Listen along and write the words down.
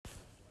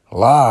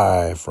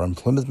Live from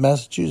Plymouth,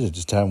 Massachusetts.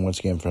 It's time once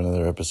again for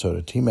another episode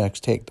of TMAC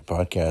Take, the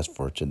podcast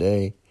for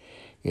today.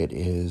 It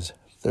is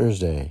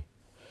Thursday,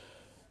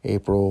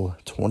 April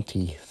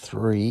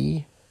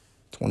 23,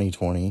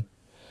 2020.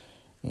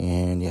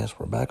 And yes,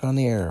 we're back on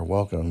the air.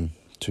 Welcome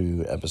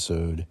to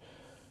episode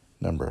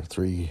number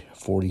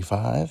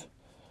 345.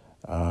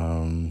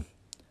 And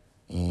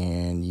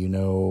you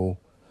know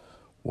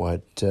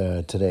what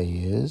today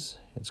is.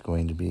 It's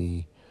going to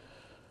be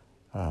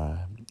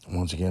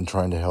once again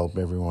trying to help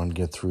everyone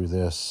get through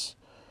this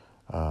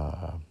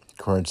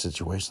current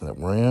situation that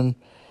we're in.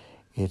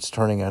 It's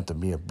turning out to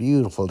be a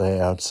beautiful day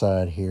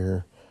outside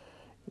here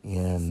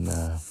in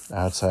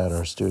outside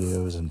our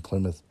studios in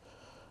Plymouth,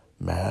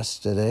 Mass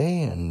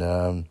today,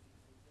 and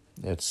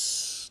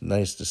it's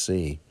nice to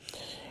see.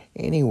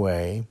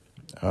 Anyway,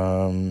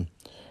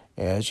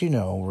 as you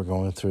know, we're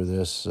going through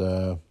this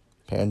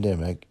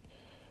pandemic,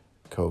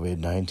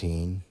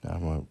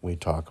 COVID-19. We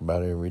talk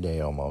about it every day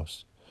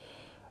almost.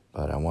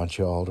 But I want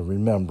you all to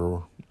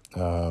remember,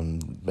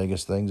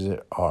 biggest things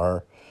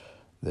are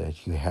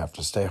that you have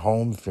to stay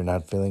home if you're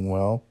not feeling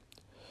well.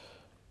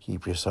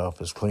 Keep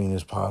yourself as clean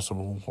as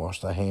possible. Wash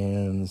the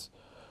hands.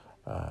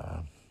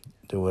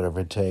 Do whatever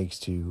it takes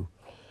to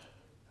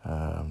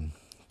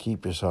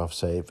keep yourself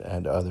safe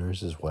and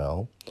others as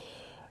well.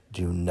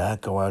 Do not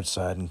go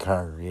outside and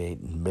congregate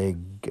in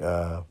big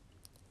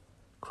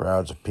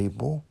crowds of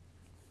people.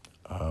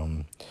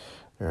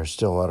 There are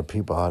still a lot of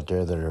people out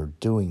there that are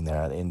doing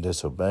that and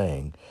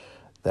disobeying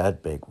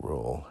that big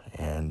rule.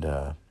 And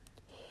the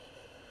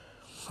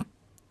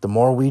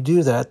more we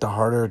do that, the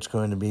harder it's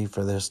going to be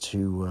for this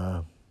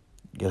to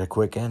get a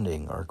quick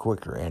ending or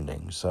quicker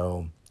ending.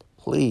 So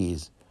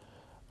please,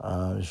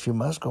 if you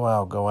must go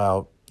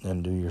out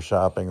and do your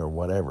shopping or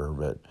whatever,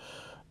 but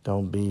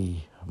don't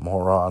be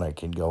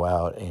moronic and go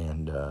out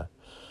and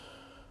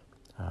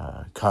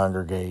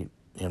congregate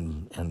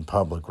in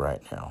public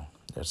right now.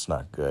 It's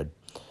not good.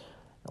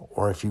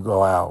 Or if you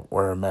go out,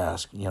 wear a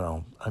mask,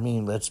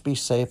 let's be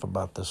safe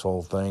about this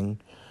whole thing.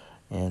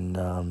 And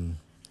I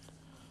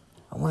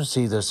want to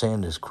see this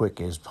end as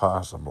quick as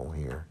possible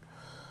here.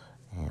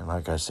 And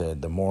like I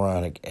said, the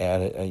moronic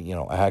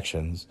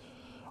actions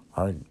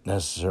aren't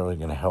necessarily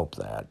going to help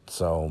that.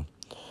 So,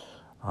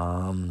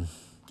 for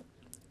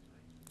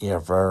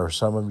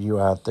some of you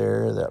out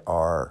there that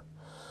are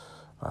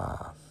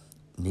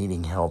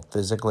needing help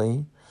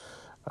physically,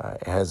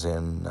 as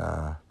in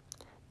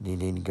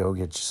needing to go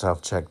get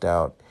yourself checked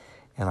out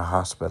in a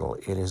hospital,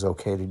 it is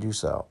okay to do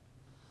so.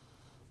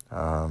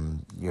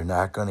 You're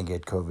not going to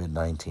get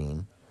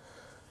COVID-19.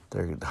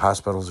 The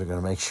hospitals are going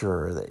to make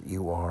sure that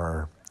you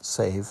are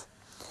safe,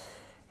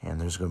 and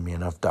there's going to be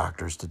enough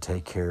doctors to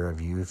take care of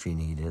you if you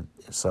need it.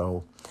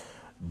 So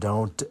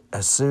don't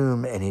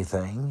assume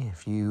anything.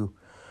 If you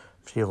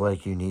feel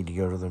like you need to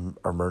go to the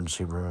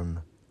emergency room,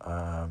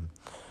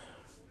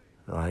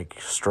 like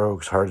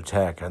strokes, heart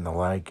attack, and the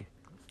like,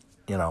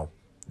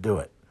 do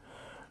it.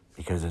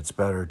 Because it's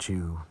better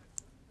to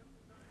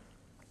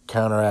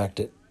counteract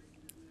it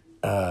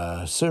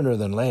sooner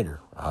than later,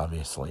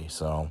 obviously.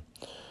 So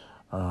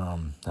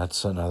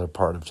that's another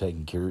part of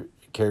taking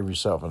care of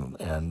yourself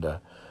and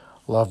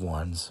loved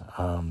ones.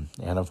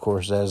 And, of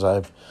course, as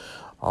I've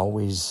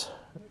always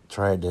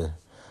tried to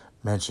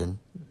mention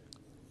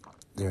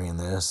during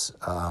this,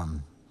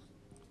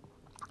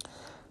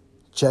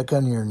 check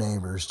on your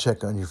neighbors,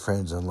 check on your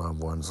friends and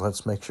loved ones.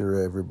 Let's make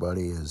sure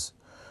everybody is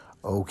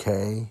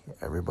okay.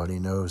 Everybody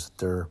knows that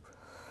they're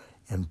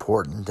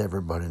important.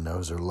 Everybody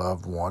knows they're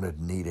loved,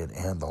 wanted, needed,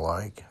 and the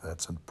like.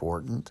 That's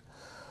important.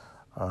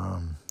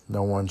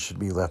 No one should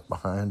be left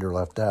behind or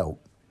left out.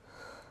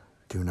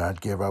 Do not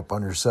give up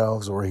on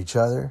yourselves or each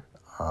other.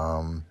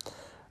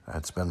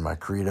 That's been my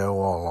credo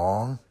all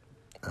along.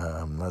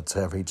 Let's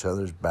have each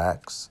other's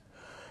backs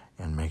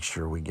and make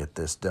sure we get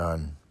this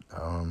done.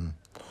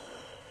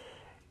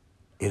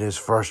 It is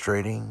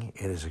frustrating.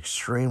 It is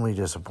extremely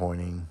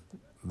disappointing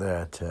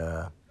that,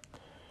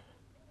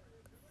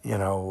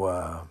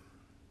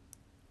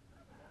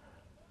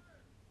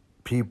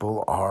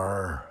 people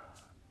are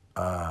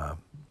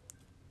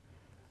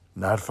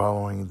not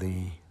following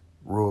the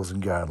rules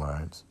and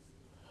guidelines.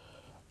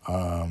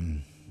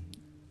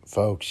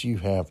 Folks, you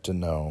have to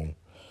know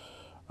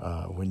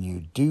when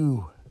you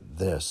do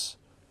this,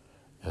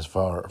 as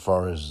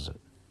far as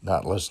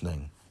not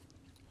listening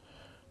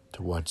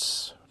to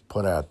what's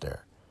put out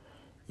there,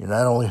 you're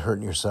not only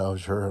hurting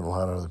yourselves, you're hurting a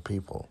lot of other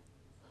people.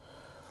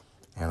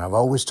 And I've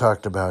always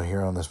talked about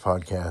here on this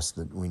podcast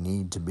that we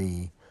need to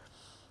be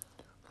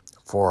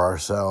for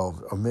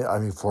ourselves,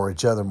 for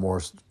each other more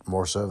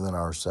so than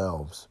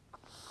ourselves.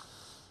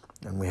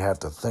 And we have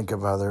to think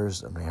of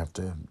others, and we have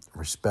to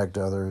respect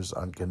others,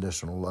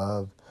 unconditional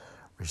love,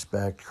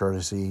 respect,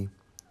 courtesy.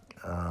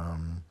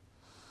 You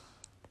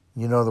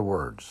know the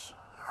words,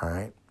 all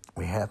right?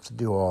 We have to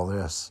do all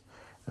this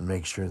and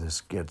make sure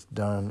this gets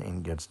done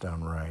and gets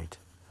done right.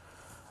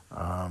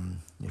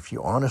 If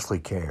you honestly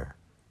care,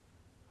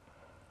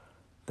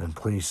 then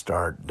please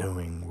start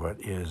doing what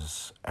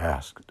is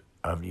asked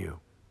of you.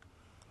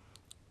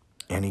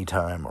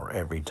 anytime or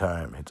every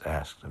time it's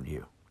asked of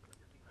you.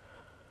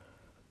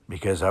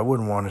 Because I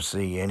wouldn't want to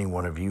see any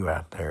one of you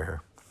out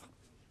there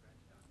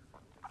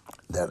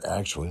that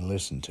actually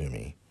listen to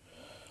me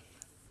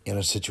in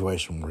a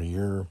situation where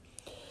you're,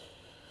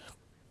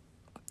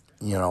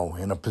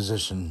 in a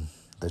position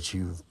that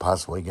you've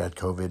possibly got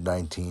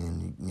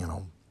COVID-19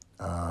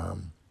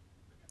 and,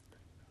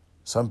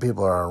 some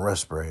people are on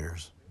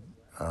respirators.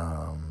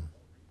 And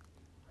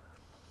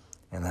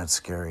that's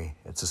scary.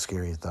 It's a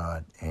scary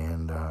thought.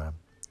 And I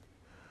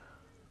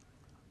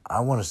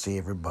want to see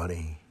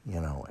everybody,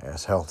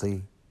 as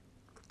healthy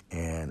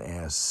and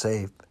as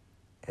safe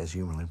as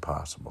humanly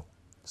possible.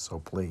 So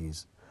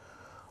please,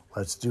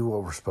 let's do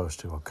what we're supposed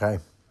to, okay?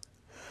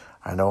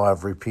 I know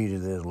I've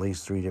repeated it at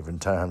least 3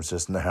 different times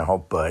just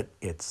now, but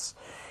it's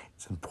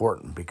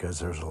important because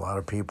there's a lot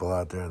of people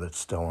out there that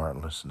still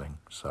aren't listening.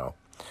 So,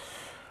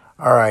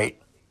 all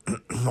right.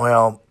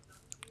 Well,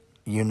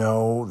 you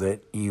know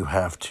that you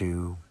have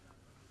to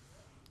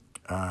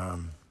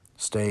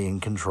stay in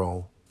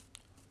control,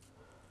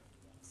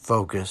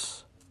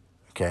 focus,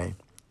 okay?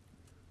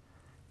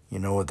 You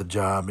know what the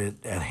job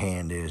at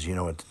hand is. You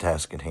know what the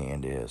task at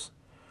hand is.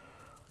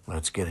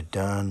 Let's get it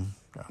done,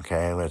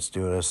 okay? Let's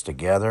do this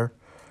together.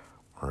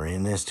 We're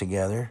in this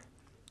together.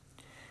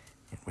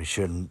 We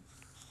shouldn't,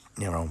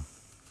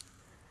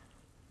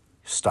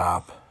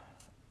 stop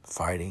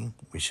fighting.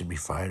 We should be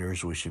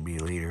fighters. We should be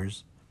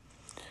leaders.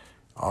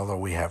 Although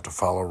we have to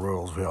follow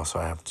rules, we also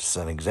have to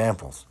set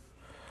examples.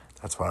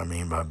 That's what I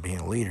mean by being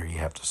a leader. You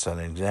have to set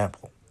an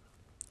example.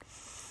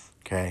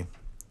 Okay?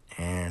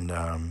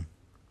 And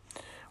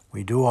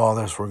we do all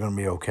this, we're going to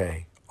be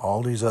okay.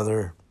 All these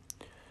other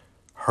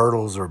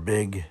hurdles or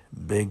big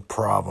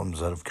problems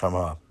that have come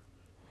up,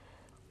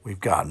 we've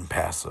gotten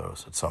past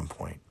those at some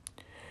point.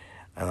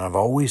 And I've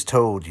always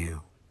told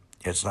you,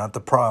 it's not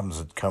the problems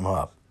that come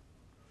up.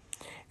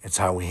 It's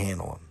how we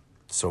handle them.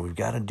 So we've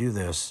got to do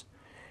this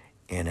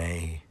in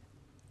a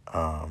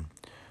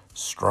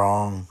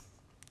strong,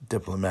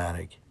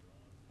 diplomatic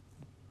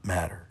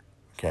manner,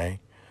 okay?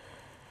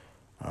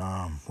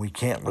 We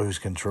can't lose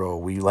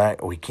control. We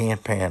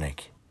can't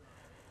panic.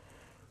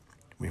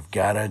 We've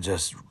got to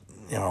just,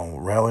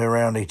 rally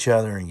around each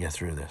other and get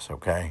through this,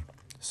 okay?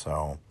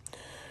 So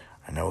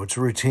I know it's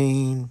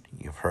routine.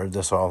 You've heard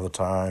this all the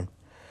time.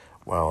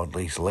 Well, at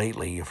least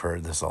lately you've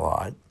heard this a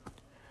lot.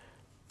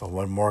 But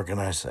what more can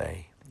I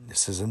say?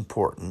 This is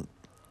important.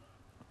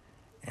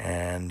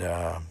 And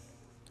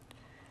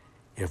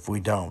if we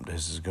don't,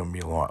 this is going to be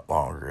a lot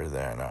longer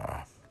than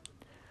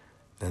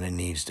it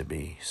needs to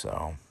be.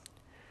 So,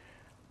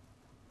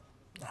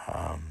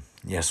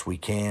 yes, we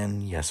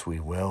can. Yes,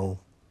 we will.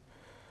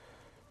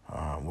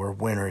 We're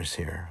winners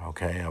here,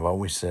 okay? I've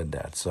always said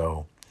that.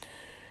 So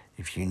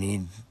if you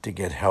need to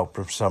get help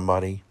from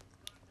somebody,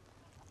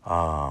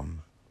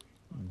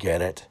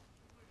 get it.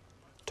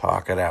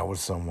 Talk it out with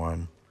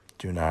someone.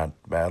 Do not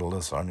battle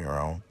this on your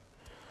own.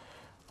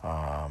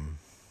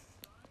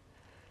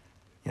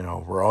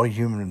 We're all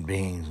human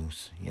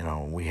beings.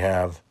 We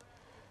have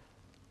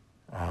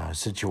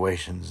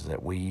situations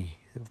that we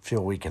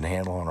feel we can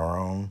handle on our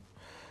own,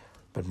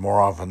 but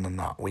more often than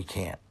not, we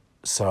can't.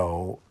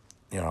 So,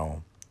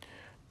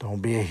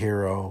 don't be a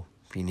hero.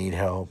 If you need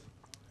help,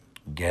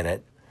 get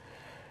it.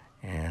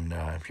 And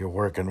if you're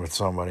working with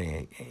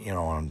somebody,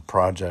 on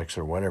projects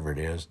or whatever it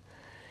is,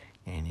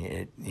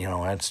 and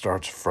that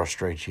starts to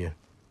frustrate you,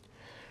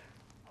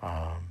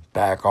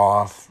 back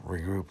off,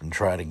 regroup, and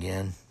try it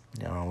again.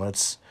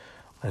 Let's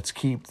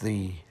keep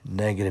the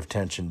negative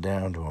tension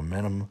down to a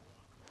minimum,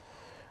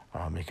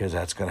 because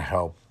that's going to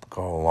help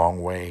go a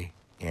long way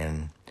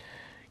in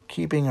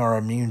keeping our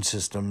immune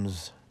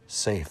systems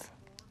safe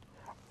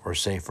or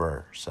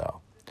safer.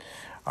 So,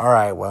 all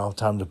right, well,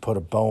 time to put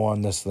a bow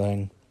on this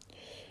thing.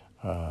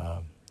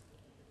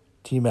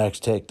 TMAC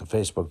Take, the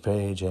Facebook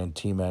page, and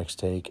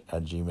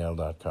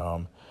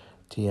tmaxtake@gmail.com,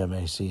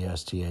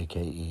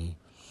 TMACSTAKE,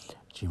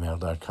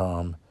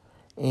 gmail.com.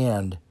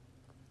 And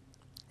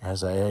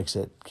as I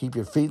exit, keep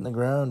your feet in the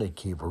ground and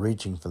keep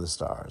reaching for the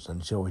stars.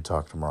 Until we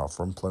talk tomorrow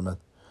from Plymouth,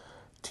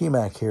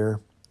 TMAC here.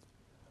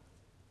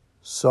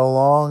 So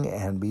long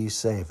and be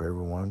safe,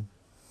 everyone.